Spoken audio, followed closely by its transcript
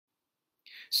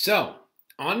So,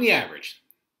 on the average,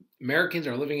 Americans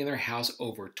are living in their house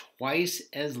over twice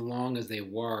as long as they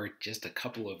were just a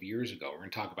couple of years ago. We're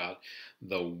going to talk about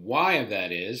the why of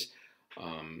that is,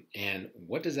 and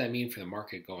what does that mean for the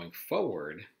market going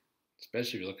forward,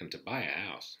 especially if you're looking to buy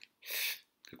a house.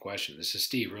 Good question. This is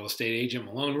Steve, real estate agent,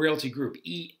 Malone Realty Group,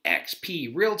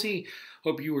 EXP Realty.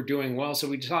 Hope you were doing well. So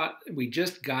we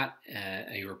just got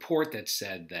a report that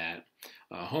said that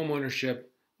home ownership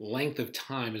length of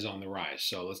time is on the rise.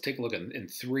 So let's take a look in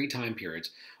three time periods.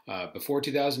 Before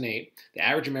 2008, the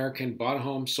average American bought a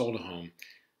home, sold a home,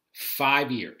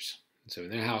 5 years. So in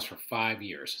their house for 5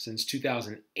 years. Since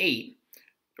 2008,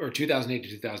 or 2008 to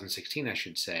 2016, I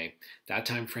should say, that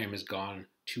time frame has gone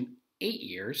to 8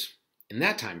 years in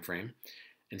that time frame.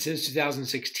 And since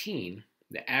 2016,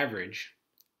 the average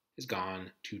has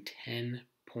gone to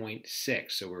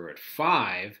 10.6. So we were at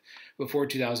 5 before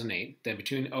 2008. Then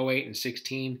between '08 and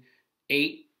 16,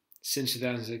 8. Since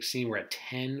 2016, we're at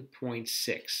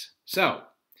 10.6. So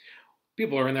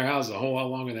people are in their houses a whole lot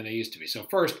longer than they used to be. So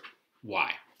first,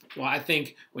 why? Well, I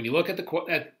think when you look at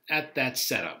that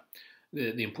setup,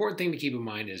 the important thing to keep in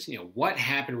mind is, what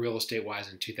happened real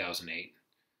estate-wise in 2008?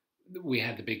 We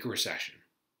had the big recession,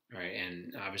 right?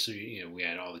 And obviously, we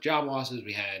had all the job losses.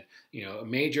 We had,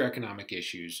 major economic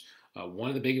issues. One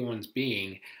of the bigger ones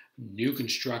being new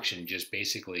construction just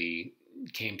basically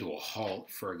came to a halt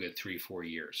for a good 3-4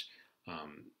 years.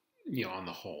 On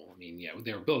the whole,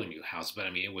 they were building new houses, but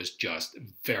it was just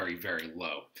very, very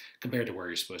low compared to where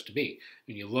you're supposed to be.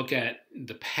 When you look at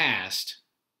the past,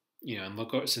 and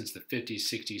look since the 50s,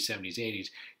 60s, 70s, 80s,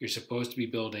 you're supposed to be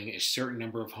building a certain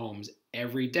number of homes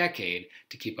every decade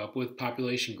to keep up with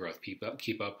population growth, keep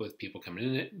up with people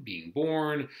coming in, being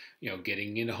born,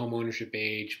 getting into home ownership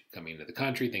age, coming into the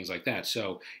country, things like that.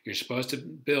 So you're supposed to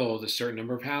build a certain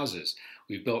number of houses.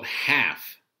 We've built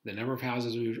half the number of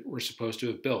houses we were supposed to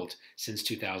have built since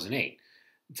 2008.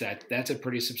 That's a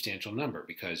pretty substantial number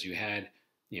because you had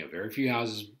very few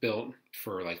houses built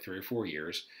for like 3 or 4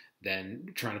 years,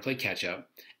 then trying to play catch up,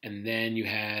 and then you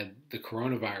had the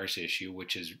coronavirus issue,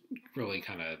 which has really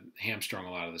kind of hamstrung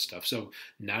a lot of the stuff. So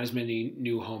not as many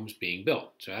new homes being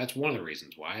built. So that's one of the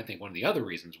reasons why. I think one of the other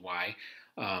reasons why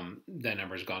that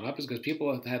number has gone up is because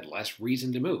people have had less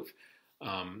reason to move.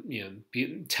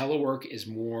 Telework is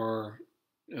more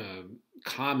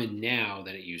common now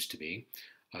than it used to be.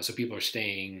 So people are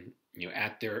staying,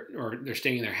 they're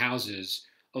staying in their houses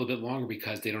a little bit longer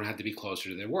because they don't have to be closer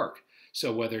to their work.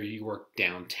 So whether you work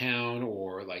downtown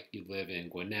or like you live in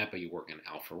Gwinnett, but you work in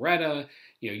Alpharetta,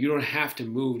 you don't have to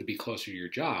move to be closer to your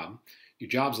job. Your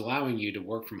job's allowing you to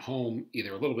work from home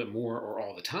either a little bit more or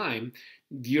all the time.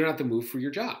 You don't have to move for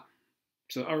your job.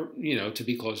 So, to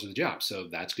be closer to the job. So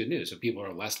that's good news. So people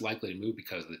are less likely to move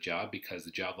because the job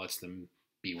lets them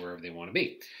be wherever they want to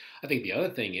be. I think the other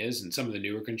thing is, in some of the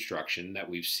newer construction that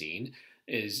we've seen,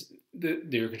 is the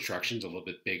newer construction's a little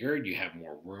bit bigger. You have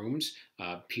more rooms.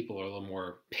 People are a little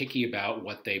more picky about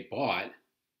what they bought,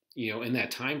 in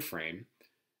that time frame.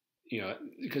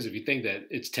 Because if you think that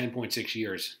it's 10.6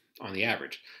 years on the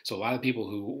average, so a lot of people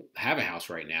who have a house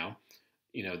right now,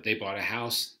 they bought a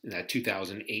house in that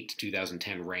 2008 to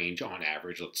 2010 range on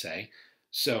average, let's say.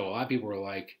 So a lot of people are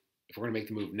like, if we're going to make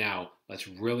the move now, let's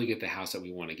really get the house that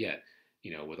we want to get,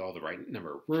 with all the right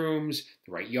number of rooms,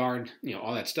 the right yard,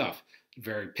 all that stuff.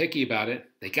 Very picky about it.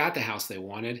 They got the house they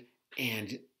wanted,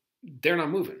 and they're not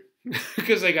moving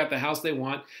because they got the house they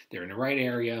want. They're in the right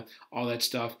area, all that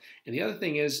stuff. And the other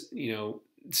thing is,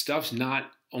 stuff's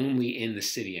not only in the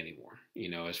city anymore,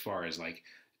 as far as like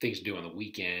things to do on the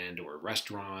weekend or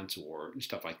restaurants or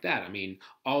stuff like that.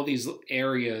 All these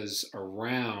areas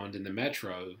around in the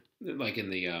metro, like in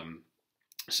the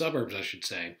suburbs, I should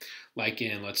say, like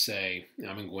let's say,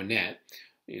 I'm in Gwinnett,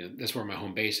 that's where my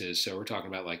home base is. So we're talking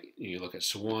about like, you look at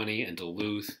Sewanee and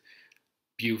Duluth,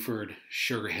 Buford,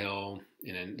 Sugar Hill,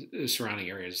 and then the surrounding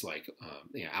areas like,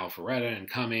 Alpharetta and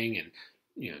Cumming and,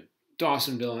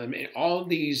 Dawsonville. All of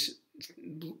these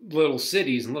little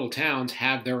cities and little towns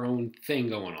have their own thing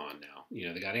going on now.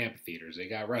 They got amphitheaters, they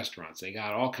got restaurants, they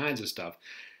got all kinds of stuff.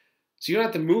 So you don't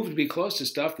have to move to be close to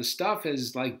stuff. The stuff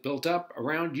is like built up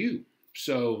around you.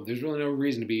 So there's really no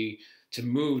reason to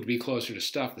move to be closer to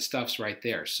stuff. The stuff's right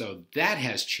there. So that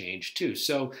has changed too.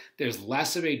 So there's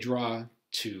less of a draw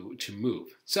to move.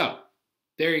 So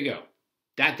there you go.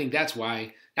 I think that's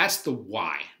the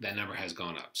why that number has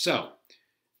gone up. So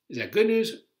is that good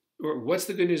news? Or what's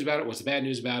the good news about it? What's the bad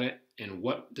news about it? And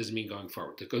what does it mean going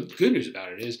forward? The good news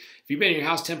about it is if you've been in your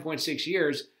house 10.6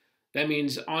 years, that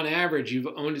means on average you've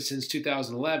owned it since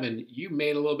 2011. You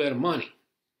made a little bit of money.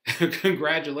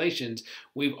 Congratulations.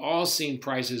 We've all seen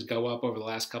prices go up over the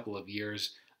last couple of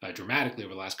years. dramatically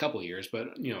over the last couple of years,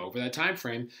 but over that time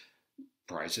frame,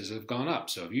 prices have gone up.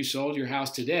 So if you sold your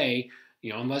house today,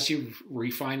 unless you've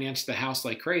refinanced the house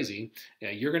like crazy,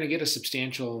 you're going to get a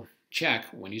substantial check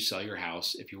when you sell your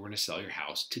house if you were to sell your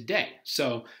house today.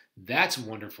 So that's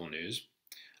wonderful news.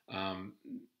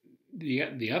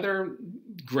 The other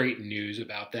great news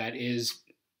about that is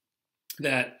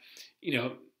that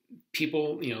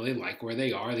people they like where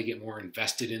they are. They get more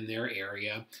invested in their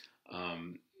area.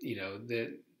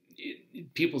 That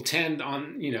people tend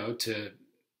on to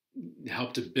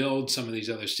help to build some of these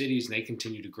other cities, and they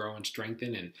continue to grow and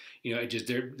strengthen, and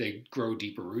they grow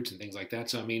deeper roots and things like that.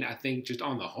 So I think just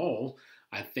on the whole,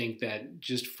 I think that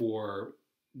just for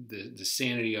the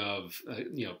sanity of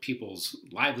people's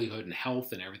livelihood and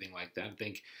health and everything like that, I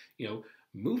think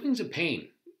moving's a pain.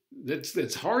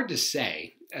 That's hard to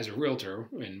say as a realtor,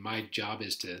 and my job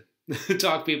is to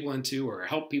talk people into or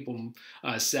help people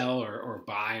sell or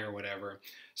buy or whatever.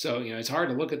 So it's hard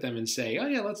to look at them and say, oh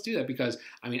yeah, let's do that, because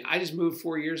I just moved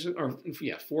 4 years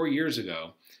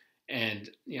ago, and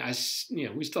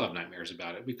we still have nightmares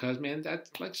about it because man, that's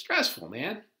like stressful,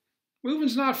 man.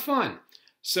 Moving's not fun.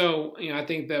 So I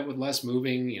think that with less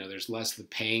moving, there's less the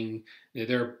paying.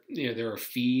 There are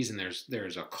fees and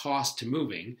there's a cost to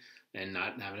moving and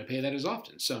not having to pay that as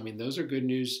often. So those are good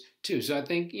news too. So I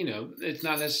think it's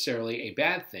not necessarily a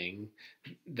bad thing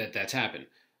that that's happened,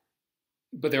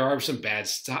 but there are some bad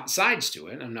sides to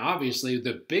it. And obviously,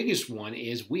 the biggest one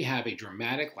is we have a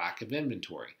dramatic lack of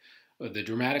inventory. The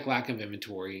dramatic lack of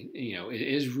inventory, it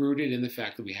is rooted in the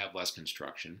fact that we have less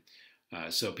construction.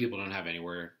 So people don't have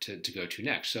anywhere to go to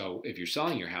next. So if you're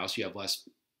selling your house, you have less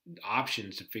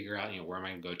options to figure out, where am I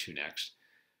going to go to next?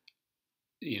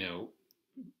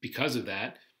 Because of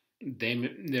that,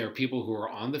 there are people who are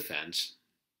on the fence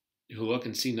who look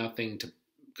and see nothing to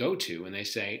go to, and they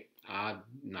say, I'm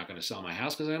not going to sell my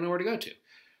house because I don't know where to go to.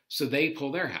 So they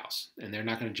pull their house, and they're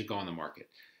not going to go on the market.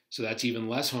 So that's even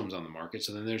less homes on the market.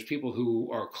 So then there's people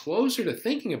who are closer to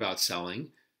thinking about selling.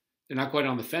 They're not quite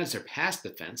on the fence. They're past the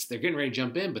fence. They're getting ready to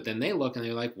jump in, but then they look and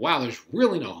they're like, wow, there's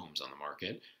really no homes on the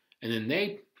market. And then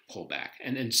they pull back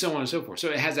and so on and so forth. So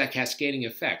it has that cascading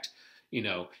effect.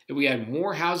 If we had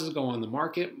more houses go on the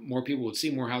market, more people would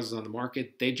see more houses on the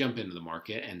market, they jump into the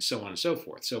market, and so on and so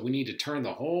forth. So we need to turn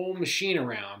the whole machine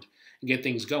around and get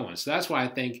things going. So that's why I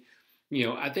think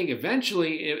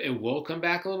eventually it will come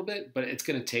back a little bit, but it's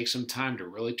going to take some time to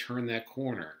really turn that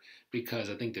corner, because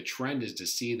I think the trend is to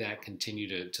see that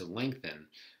continue to lengthen,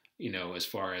 as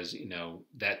far as,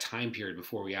 that time period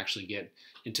before we actually get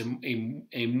into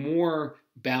a more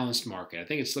balanced market. I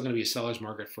think it's still going to be a seller's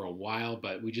market for a while,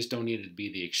 but we just don't need it to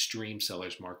be the extreme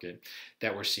seller's market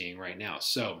that we're seeing right now.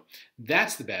 So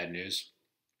that's the bad news.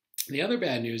 The other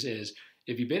bad news is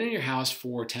if you've been in your house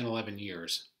for 10, 11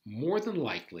 years, more than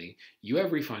likely you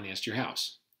have refinanced your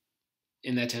house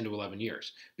in that 10 to 11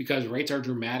 years, because rates are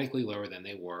dramatically lower than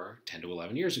they were 10 to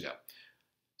 11 years ago.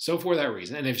 So for that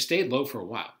reason, and they've stayed low for a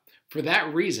while, for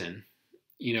that reason,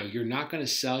 you're not going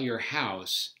to sell your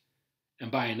house and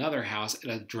buy another house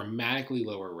at a dramatically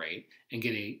lower rate and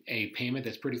get a payment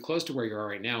that's pretty close to where you are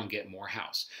right now and get more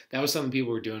house. That was something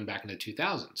people were doing back in the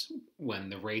 2000s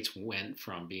when the rates went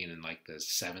from being in like the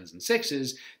 7s and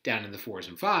 6s down in the 4s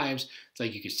and 5s. It's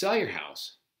like you could sell your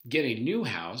house, get a new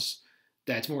house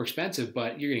that's more expensive,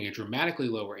 but you're getting a dramatically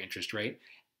lower interest rate.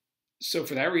 So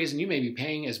for that reason, you may be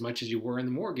paying as much as you were in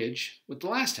the mortgage with the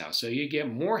last house. So you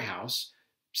get more house,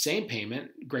 same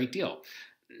payment, great deal.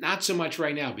 Not so much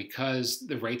right now because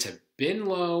the rates have been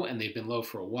low and they've been low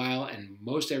for a while, and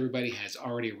most everybody has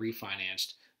already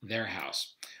refinanced their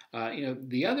house.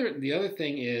 The other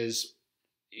thing is,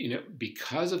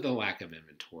 because of the lack of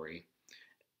inventory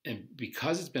and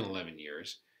because it's been 11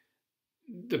 years,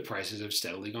 the prices have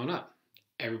steadily gone up.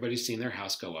 Everybody's seen their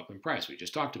house go up in price. We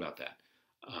just talked about that,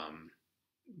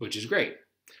 which is great,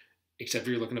 except if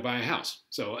you're looking to buy a house.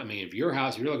 So, if you're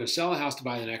looking to sell a house to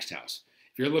buy the next house,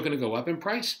 if you're looking to go up in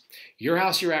price, your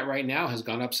house you're at right now has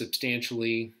gone up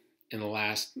substantially in the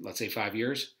last, let's say 5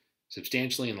 years,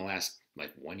 substantially in the last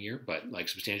like 1 year, but like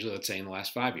substantially, let's say in the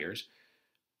last 5 years.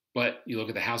 But you look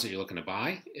at the house that you're looking to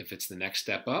buy, if it's the next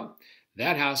step up,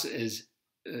 that house has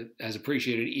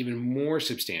appreciated even more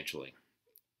substantially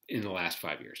in the last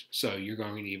 5 years. So you're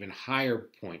going to an even higher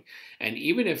point. And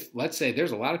even if, let's say,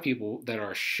 there's a lot of people that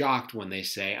are shocked when they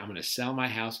say, I'm going to sell my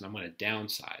house and I'm going to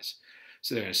downsize.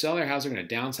 So they're going to sell their house, they're going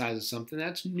to downsize to something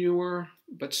that's newer,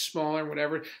 but smaller,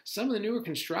 whatever. Some of the newer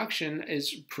construction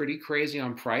is pretty crazy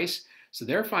on price. So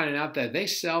they're finding out that they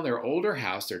sell their older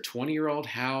house, their 20-year-old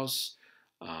house,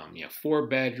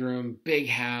 4-bedroom, big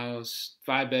house,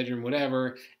 5-bedroom,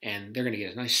 whatever, and they're going to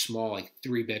get a nice small like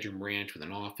 3-bedroom ranch with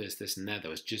an office, this and that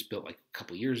was just built like a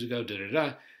couple years ago. Da da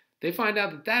da. They find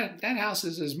out that house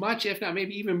is as much, if not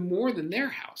maybe even more than their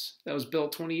house that was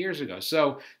built 20 years ago.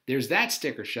 So there's that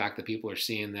sticker shock that people are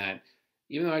seeing, that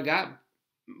even though I got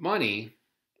money,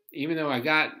 even though I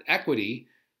got equity,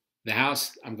 the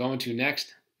house I'm going to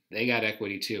next, they got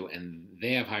equity too, and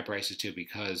they have high prices too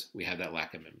because we have that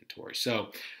lack of inventory.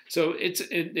 So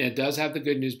it does have the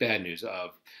good news, bad news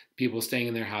of people staying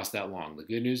in their house that long. The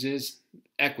good news is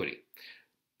equity.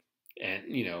 And,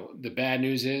 the bad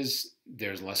news is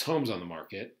there's less homes on the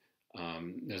market.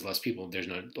 There's less people, there's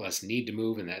no less need to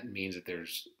move, and that means that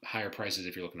there's higher prices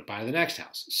if you're looking to buy the next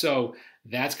house. So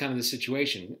that's kind of the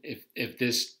situation. If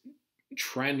this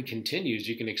trend continues,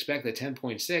 you can expect that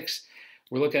 10.6,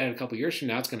 we're looking at it a couple years from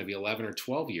now, it's going to be 11 or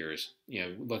 12 years.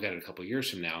 Look at it a couple years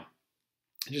from now,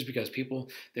 just because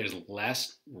there's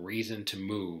less reason to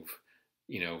move,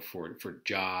 for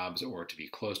jobs or to be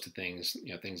close to things,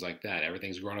 things like that.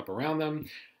 Everything's grown up around them.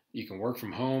 You can work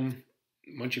from home.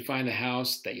 Once you find a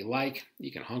house that you like,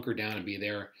 you can hunker down and be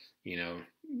there,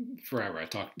 forever. I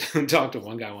talked to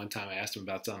one guy one time. I asked him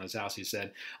about selling his house. He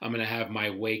said, "I'm going to have my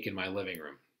wake in my living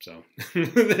room." So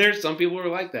there's some people who are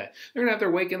like that. They're going to have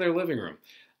their wake in their living room.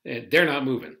 They're not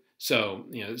moving. So,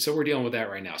 so we're dealing with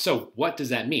that right now. So what does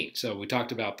that mean? So we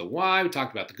talked about the why, we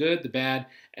talked about the good, the bad,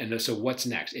 and so what's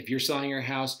next? If you're selling your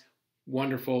house,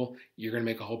 wonderful, you're going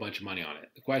to make a whole bunch of money on it.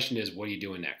 The question is, what are you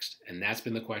doing next? And that's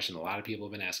been the question a lot of people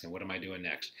have been asking, what am I doing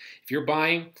next? If you're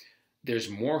buying, there's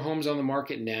more homes on the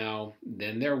market now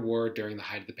than there were during the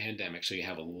height of the pandemic, so you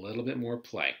have a little bit more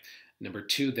play. Number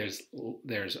two,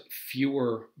 there's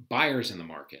fewer buyers in the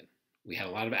market. We had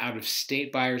a lot of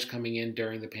out-of-state buyers coming in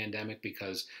during the pandemic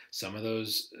because some of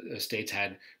those states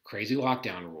had crazy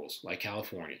lockdown rules, like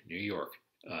California, New York,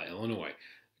 Illinois.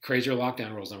 Crazier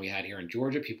lockdown rules than we had here in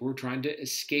Georgia. People were trying to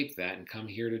escape that and come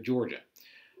here to Georgia.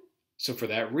 So for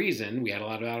that reason, we had a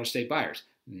lot of out-of-state buyers.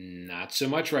 Not so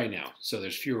much right now. So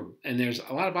there's fewer, and there's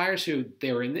a lot of buyers who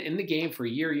they were in the game for a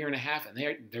year and a half, and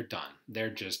they're done.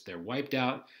 They're wiped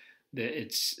out.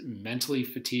 It's mentally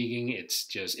fatiguing.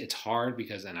 It's hard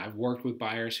because, and I've worked with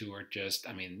buyers who are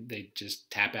they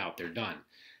just tap out. They're done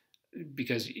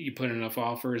because you put enough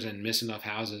offers and miss enough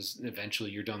houses. Eventually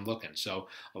you're done looking. So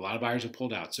a lot of buyers have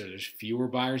pulled out. So there's fewer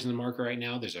buyers in the market right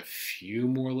now. There's a few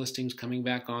more listings coming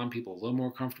back on, people a little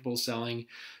more comfortable selling.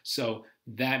 So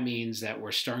that means that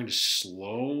we're starting to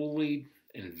slowly,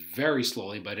 and very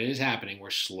slowly, but it is happening.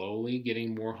 We're slowly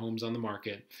getting more homes on the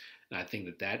market. And I think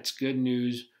that that's good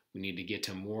news. We need to get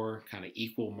to more kind of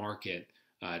equal market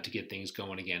to get things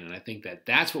going again. And I think that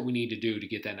that's what we need to do to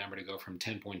get that number to go from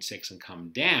 10.6 and come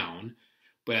down.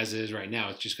 But as it is right now,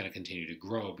 it's just going to continue to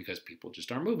grow because people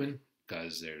just aren't moving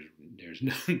because there's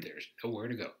nowhere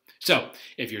to go. So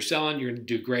if you're selling, you're going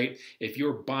to do great. If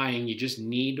you're buying, you just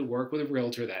need to work with a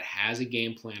realtor that has a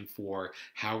game plan for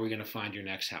how are we going to find your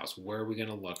next house? Where are we going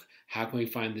to look? How can we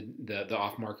find the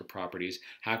off-market properties?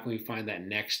 How can we find that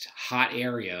next hot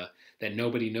area that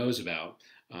nobody knows about?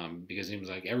 Because it seems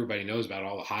like everybody knows about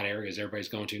all the hot areas everybody's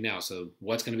going to now. So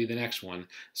what's going to be the next one?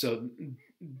 So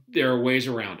there are ways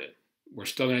around it. We're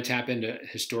still going to tap into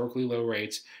historically low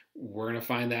rates. We're going to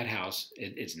find that house.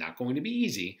 It's not going to be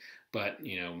easy, but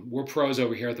we're pros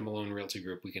over here at the Malone Realty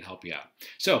Group. We can help you out.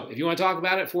 So if you want to talk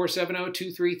about it,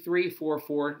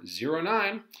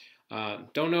 470-233-4409.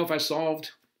 Don't know if I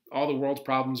solved all the world's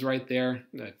problems right there.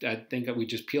 I think that we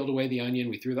just peeled away the onion.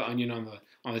 We threw the onion on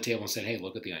the table and said, hey,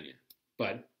 look at the onion.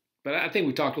 But I think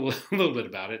we talked a little bit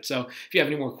about it. So if you have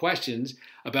any more questions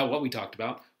about what we talked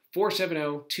about,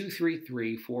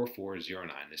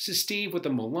 470-233-4409. This is Steve with the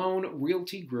Malone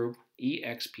Realty Group,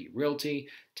 eXp Realty.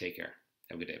 Take care.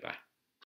 Have a good day. Bye.